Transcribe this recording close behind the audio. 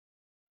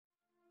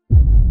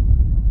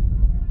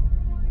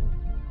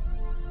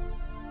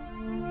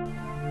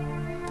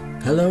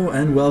Hello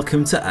and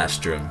welcome to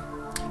Astrum.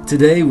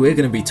 Today we're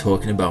going to be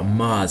talking about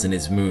Mars and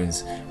its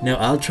moons. Now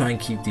I'll try and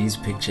keep these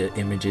picture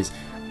images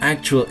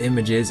actual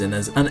images and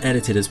as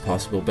unedited as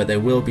possible, but there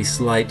will be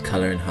slight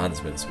color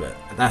enhancements, but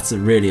that's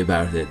really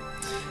about it.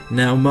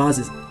 Now Mars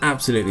is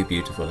absolutely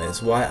beautiful and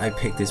it's why I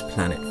picked this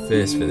planet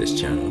first for this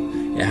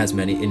channel. It has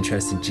many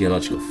interesting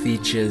geological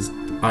features,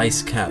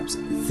 ice caps,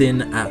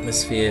 thin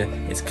atmosphere,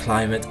 its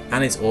climate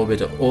and its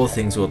orbit are all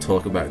things we'll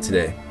talk about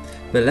today.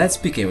 But let's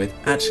begin with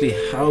actually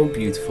how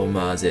beautiful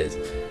Mars is.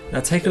 Now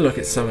take a look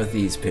at some of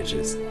these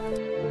pictures.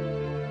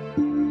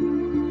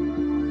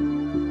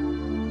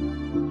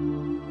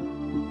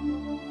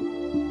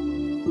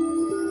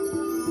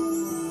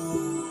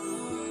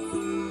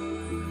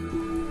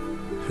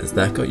 Has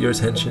that got your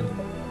attention?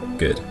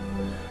 Good.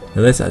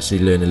 Now let's actually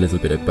learn a little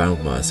bit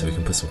about Mars so we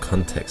can put some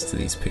context to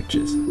these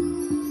pictures.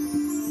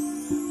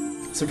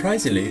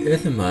 Surprisingly,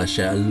 Earth and Mars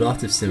share a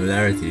lot of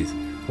similarities,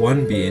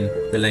 one being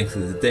the length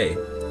of the day.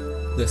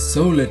 The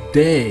solar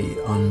day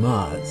on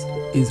Mars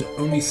is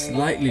only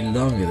slightly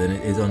longer than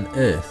it is on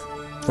Earth,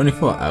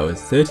 24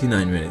 hours,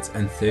 39 minutes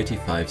and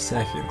 35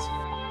 seconds.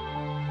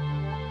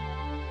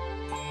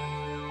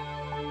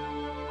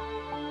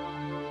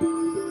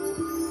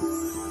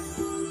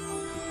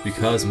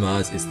 Because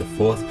Mars is the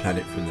fourth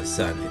planet from the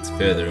Sun, it's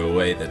further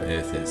away than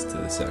Earth is to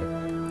the Sun,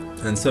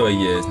 and so a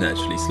year is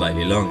naturally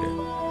slightly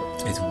longer.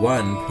 It's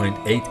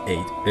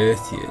 1.88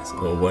 Earth years,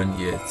 or 1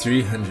 year,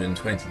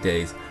 320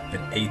 days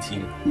and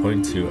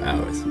 18.2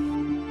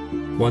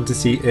 hours. Want to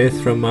see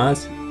Earth from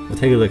Mars? Well,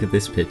 take a look at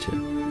this picture.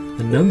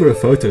 A number of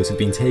photos have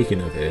been taken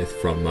of Earth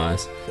from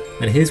Mars,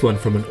 and here's one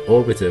from an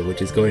orbiter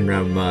which is going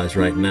around Mars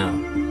right now.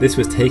 This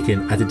was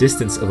taken at a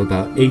distance of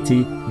about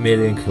 80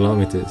 million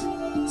kilometers,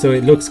 so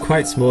it looks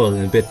quite small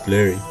and a bit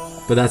blurry,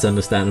 but that's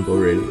understandable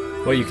really.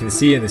 What you can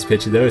see in this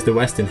picture though is the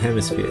Western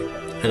Hemisphere,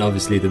 and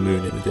obviously the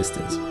Moon in the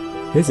distance.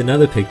 Here's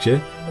another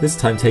picture, this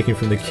time taken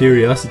from the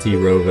Curiosity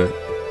rover.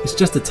 It's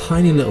just a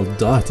tiny little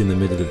dot in the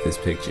middle of this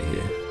picture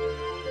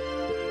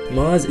here.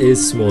 Mars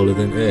is smaller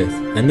than Earth,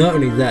 and not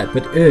only that,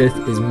 but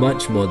Earth is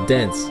much more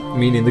dense,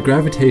 meaning the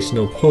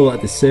gravitational pull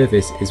at the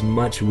surface is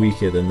much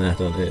weaker than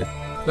that on Earth.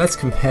 Let's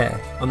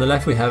compare. On the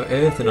left we have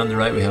Earth and on the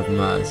right we have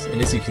Mars,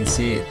 and as you can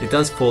see it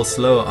does fall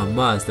slower on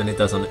Mars than it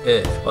does on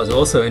Earth. What's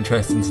also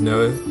interesting to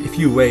know, if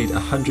you weighed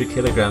 100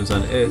 kilograms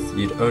on Earth,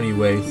 you'd only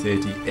weigh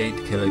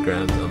 38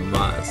 kilograms on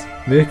Mars.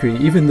 Mercury,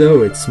 even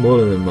though it's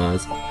smaller than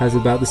Mars, has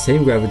about the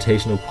same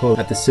gravitational pull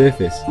at the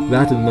surface.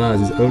 That of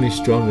Mars is only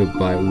stronger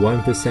by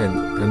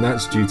 1%, and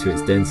that's due to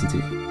its density.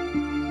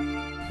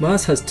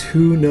 Mars has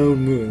two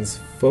known moons,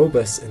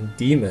 Phobos and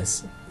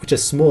Deimos, which are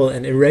small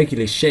and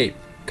irregularly shaped.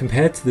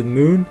 Compared to the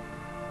Moon,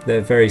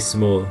 they're very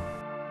small.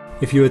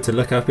 If you were to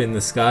look up in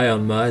the sky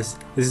on Mars,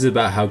 this is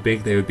about how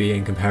big they would be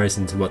in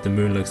comparison to what the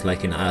Moon looks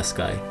like in our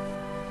sky.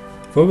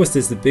 Phobos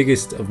is the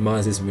biggest of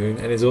Mars's moon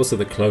and is also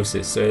the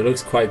closest, so it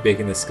looks quite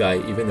big in the sky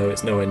even though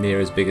it's nowhere near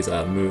as big as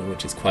our moon,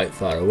 which is quite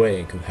far away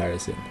in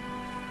comparison.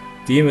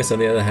 Deimos on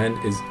the other hand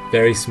is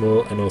very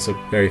small and also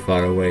very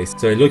far away,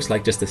 so it looks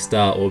like just a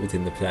star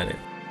orbiting the planet.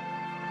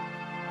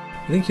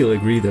 I think you'll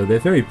agree though, they're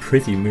very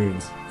pretty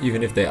moons,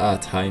 even if they are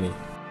tiny.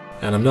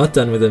 And I'm not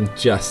done with them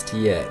just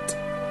yet.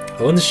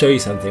 I want to show you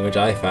something which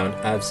I found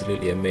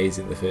absolutely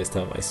amazing the first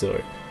time I saw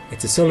it.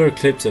 It's a solar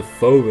eclipse of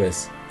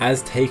Phobos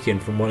as taken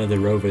from one of the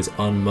rovers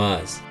on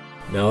Mars.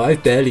 Now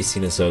I've barely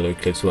seen a solar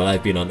eclipse while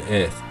I've been on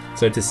Earth,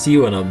 so to see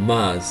one on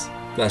Mars,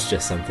 that's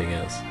just something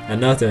else. And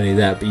not only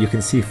that, but you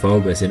can see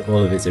Phobos in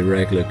all of its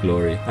irregular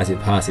glory as it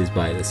passes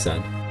by the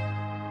Sun.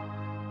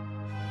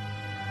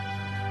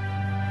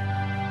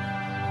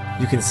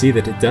 You can see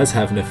that it does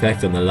have an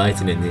effect on the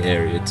lighting in the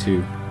area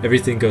too.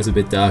 Everything goes a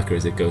bit darker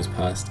as it goes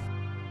past.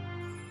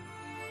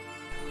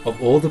 Of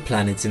all the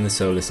planets in the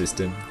solar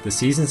system, the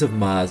seasons of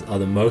Mars are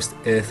the most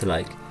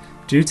Earth-like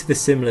due to the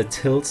similar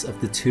tilts of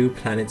the two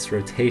planets'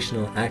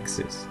 rotational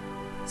axis.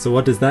 So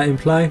what does that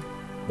imply?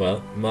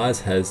 Well,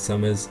 Mars has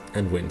summers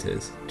and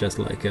winters, just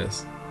like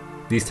us.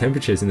 These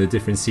temperatures in the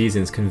different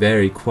seasons can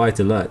vary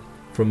quite a lot,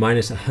 from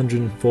minus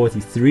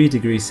 143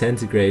 degrees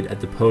centigrade at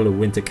the polar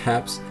winter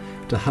caps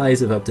to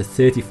highs of up to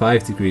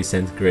 35 degrees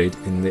centigrade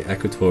in the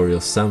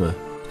equatorial summer.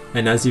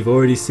 And as you've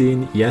already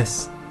seen,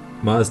 yes,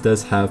 Mars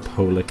does have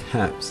polar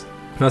caps.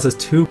 Mars has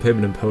two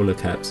permanent polar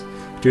caps.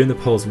 During the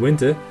pole's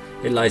winter,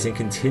 it lies in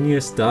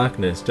continuous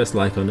darkness just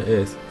like on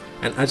Earth,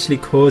 and actually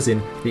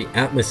causing the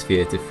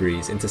atmosphere to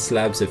freeze into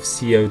slabs of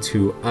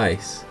CO2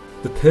 ice.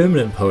 The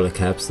permanent polar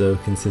caps though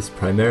consist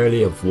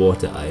primarily of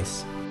water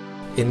ice.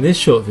 In this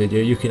short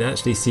video you can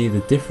actually see the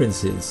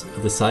differences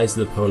of the size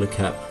of the polar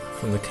cap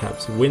from the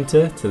cap's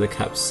winter to the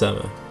cap's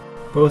summer.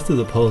 Both of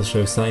the poles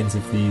show signs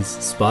of these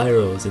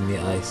spirals in the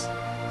ice.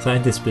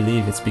 Scientists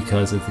believe it's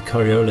because of the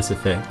Coriolis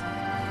effect.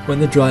 When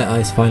the dry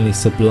ice finally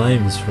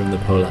sublimes from the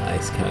polar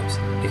ice caps,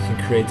 it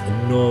can create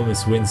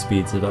enormous wind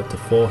speeds of up to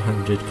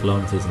 400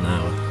 kilometers an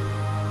hour.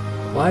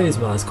 Why is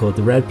Mars called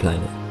the red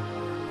planet?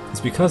 It's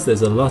because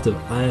there's a lot of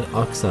iron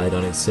oxide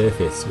on its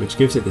surface, which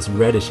gives it this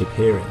reddish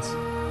appearance.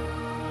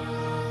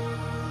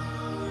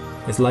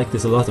 It's like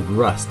there's a lot of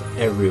rust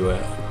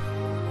everywhere.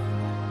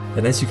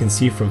 And as you can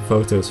see from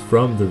photos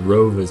from the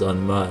rovers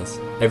on Mars,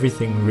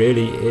 everything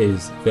really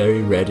is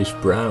very reddish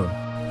brown,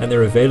 and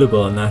they're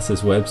available on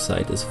NASA's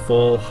website as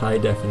full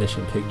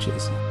high-definition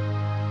pictures.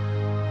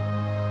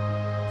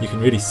 You can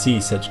really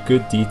see such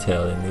good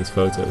detail in these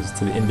photos,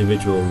 to the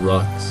individual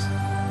rocks,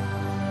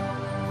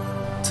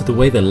 to the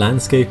way the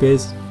landscape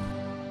is,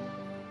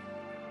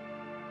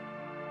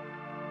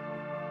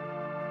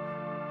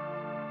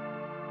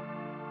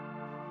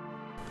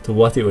 to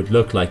what it would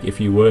look like if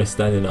you were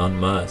standing on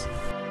Mars.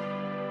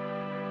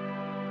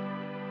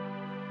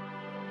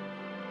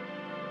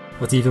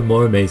 What's even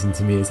more amazing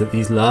to me is that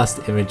these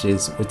last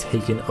images were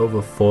taken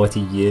over 40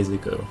 years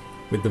ago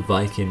with the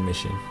Viking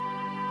mission.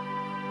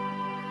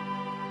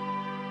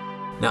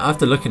 Now,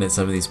 after looking at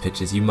some of these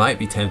pictures, you might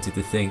be tempted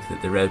to think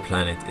that the red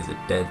planet is a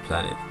dead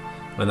planet,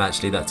 when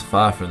actually that's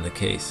far from the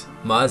case.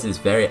 Mars is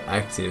very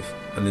active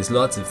and there's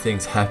lots of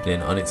things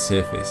happening on its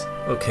surface.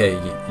 Okay,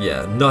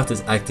 yeah, not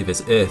as active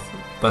as Earth,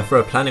 but for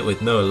a planet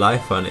with no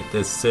life on it,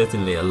 there's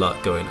certainly a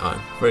lot going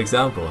on. For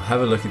example,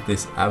 have a look at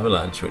this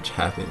avalanche which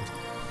happened.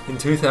 In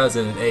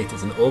 2008,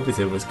 as an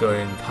orbiter was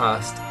going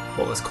past,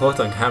 what was caught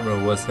on camera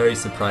was very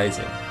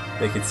surprising.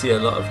 They could see a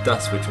lot of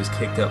dust which was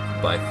kicked up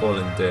by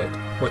fallen dirt.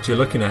 What you're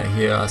looking at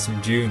here are some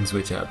dunes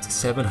which are up to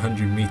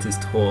 700 meters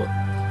tall,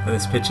 and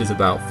this picture is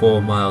about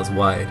 4 miles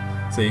wide,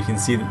 so you can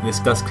see that this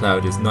dust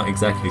cloud is not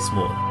exactly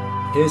small.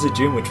 Here's a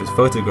dune which was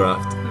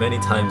photographed many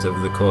times over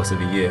the course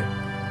of a year,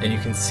 and you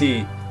can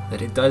see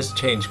that it does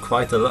change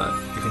quite a lot.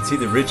 You can see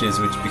the ridges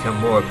which become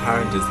more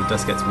apparent as the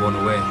dust gets worn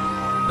away.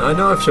 Now, I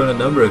know I've shown a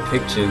number of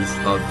pictures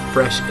of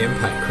fresh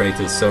impact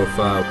craters so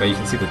far where you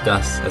can see the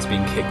dust has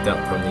been kicked up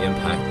from the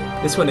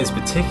impact. This one is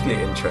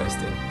particularly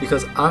interesting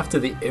because after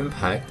the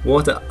impact,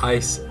 water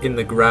ice in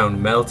the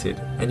ground melted,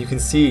 and you can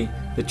see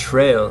the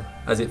trail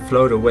as it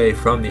flowed away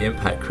from the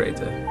impact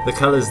crater. The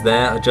colours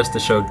there are just to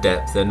show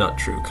depth, they're not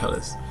true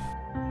colours.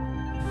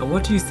 And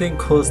what do you think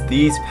caused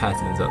these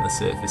patterns on the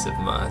surface of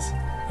Mars?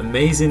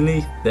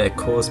 Amazingly, they're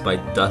caused by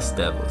dust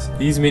devils.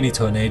 These mini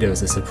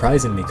tornadoes are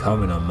surprisingly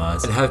common on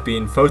Mars and have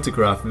been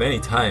photographed many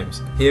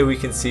times. Here we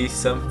can see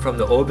some from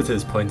the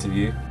orbiter's point of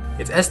view.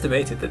 It's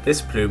estimated that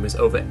this plume is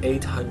over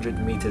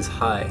 800 meters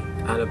high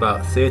and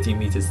about 30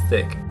 meters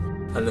thick,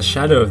 and the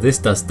shadow of this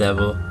dust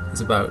devil is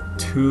about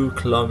 2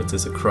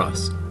 kilometers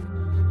across.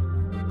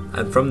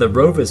 And from the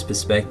rover's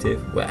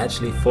perspective, we're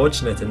actually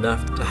fortunate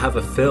enough to have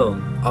a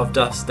film of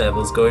dust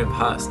devils going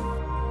past.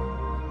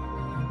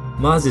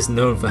 Mars is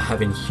known for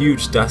having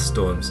huge dust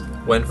storms.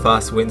 When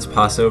fast winds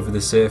pass over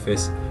the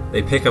surface,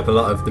 they pick up a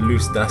lot of the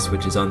loose dust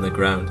which is on the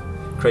ground,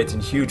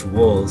 creating huge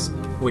walls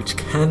which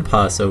can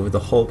pass over the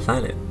whole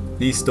planet.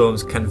 These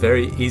storms can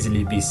very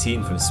easily be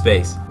seen from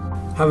space.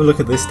 Have a look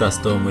at this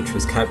dust storm which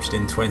was captured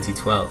in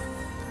 2012,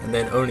 and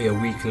then only a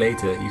week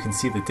later you can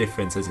see the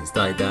difference as it's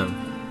died down.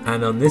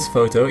 And on this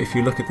photo, if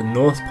you look at the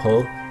North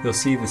Pole, you'll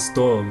see the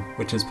storm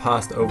which has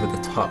passed over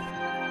the top.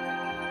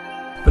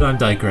 But I'm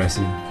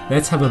digressing.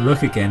 Let's have a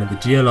look again at the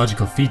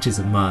geological features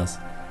of Mars,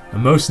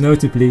 and most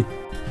notably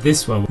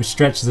this one which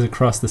stretches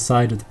across the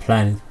side of the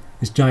planet,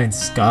 this giant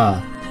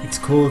scar. It's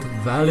called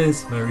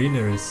Valles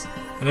Marineris,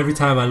 and every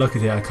time I look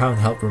at it I can't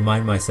help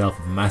remind myself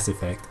of Mass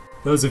Effect.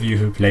 Those of you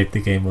who played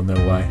the game will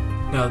know why.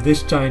 Now,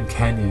 this giant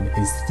canyon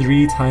is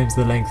 3 times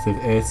the length of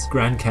Earth's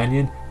Grand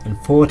Canyon and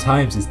 4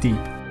 times as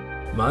deep.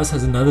 Mars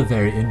has another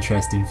very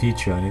interesting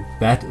feature on it,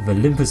 that of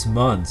Olympus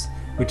Mons,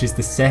 which is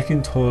the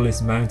 2nd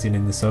tallest mountain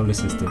in the solar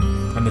system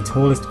and the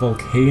tallest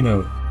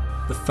volcano.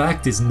 The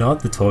fact is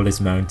not the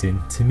tallest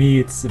mountain. To me,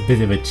 it's a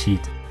bit of a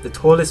cheat. The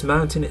tallest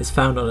mountain is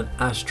found on an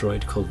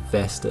asteroid called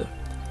Vesta.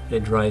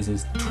 It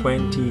rises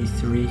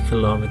 23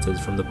 kilometers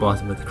from the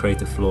bottom of the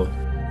crater floor.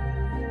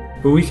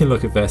 But we can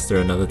look at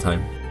Vesta another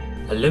time.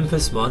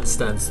 Olympus Mons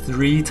stands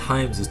 3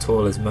 times as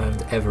tall as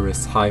Mount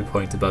Everest's high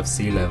point above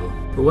sea level.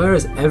 But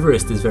whereas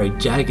Everest is very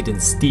jagged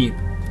and steep,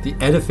 the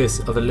edifice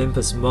of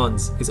Olympus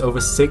Mons is over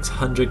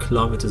 600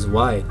 kilometers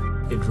wide.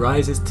 It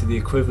rises to the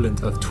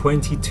equivalent of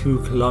 22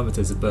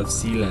 kilometers above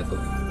sea level,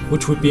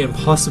 which would be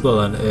impossible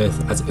on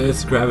Earth as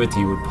Earth's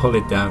gravity would pull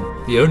it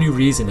down. The only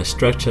reason a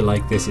structure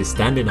like this is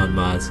standing on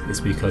Mars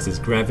is because its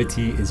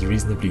gravity is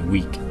reasonably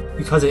weak.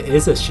 Because it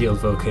is a shield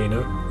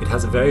volcano, it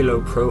has a very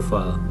low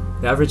profile.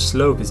 The average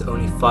slope is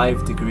only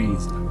 5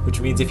 degrees, which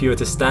means if you were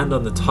to stand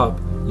on the top,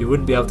 you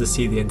wouldn't be able to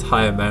see the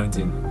entire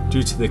mountain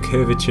due to the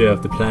curvature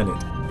of the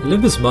planet.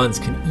 Olympus Mons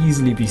can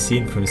easily be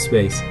seen from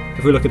space.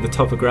 If we look at the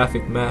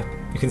topographic map,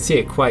 you can see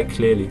it quite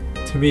clearly.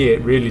 To me,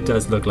 it really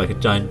does look like a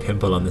giant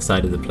pimple on the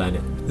side of the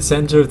planet. The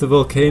center of the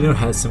volcano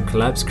has some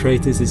collapsed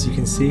craters, as you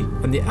can see,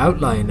 and the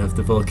outline of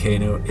the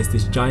volcano is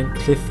this giant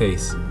cliff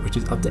face, which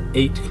is up to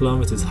 8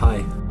 kilometers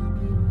high.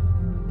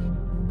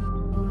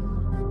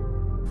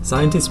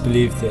 Scientists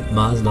believe that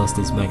Mars lost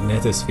its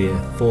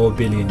magnetosphere 4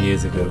 billion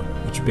years ago,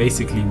 which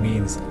basically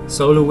means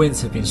solar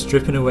winds have been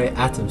stripping away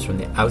atoms from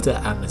the outer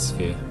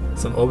atmosphere.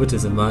 Some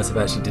orbiters of Mars have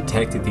actually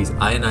detected these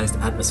ionized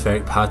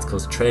atmospheric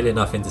particles trailing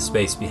off into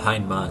space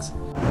behind Mars.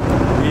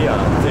 We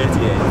are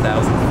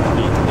 38,000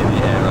 feet in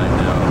the air right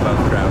now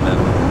above ground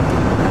level,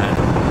 and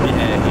the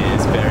air here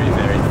is very,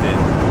 very thin.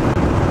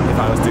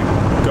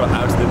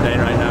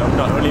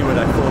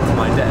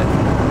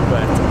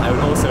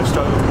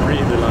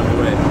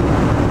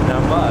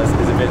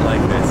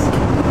 like this,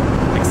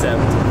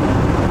 except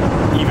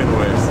even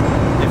worse.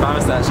 If I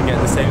was to actually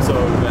get the same sort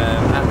of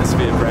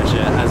atmosphere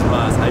pressure as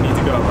Mars, I need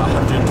to go up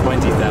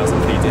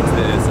 120,000 feet into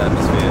the Earth's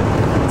atmosphere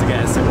to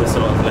get a similar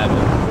sort of level.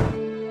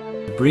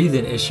 The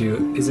breathing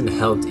issue isn't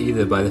helped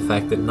either by the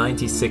fact that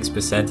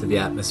 96% of the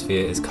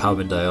atmosphere is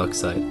carbon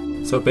dioxide.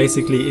 So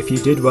basically, if you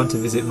did want to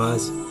visit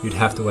Mars, you'd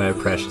have to wear a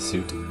pressure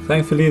suit.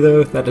 Thankfully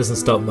though, that doesn't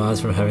stop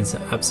Mars from having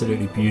some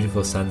absolutely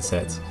beautiful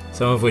sunsets,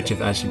 some of which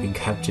have actually been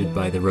captured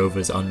by the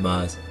rovers on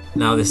Mars.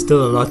 Now there's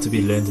still a lot to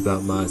be learned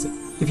about Mars.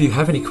 If you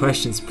have any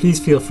questions, please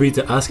feel free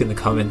to ask in the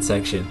comment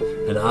section,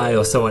 and I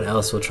or someone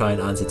else will try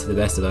and answer to the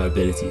best of our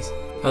abilities.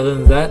 Other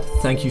than that,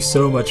 thank you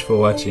so much for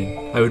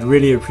watching. I would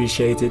really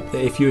appreciate it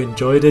that if you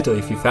enjoyed it or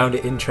if you found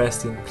it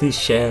interesting, please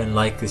share and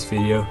like this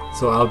video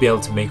so I'll be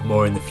able to make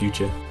more in the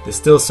future. There's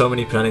still so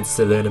many planets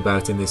to learn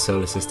about in this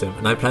solar system,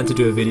 and I plan to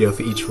do a video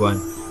for each one.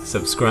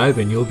 Subscribe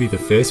and you'll be the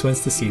first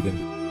ones to see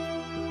them.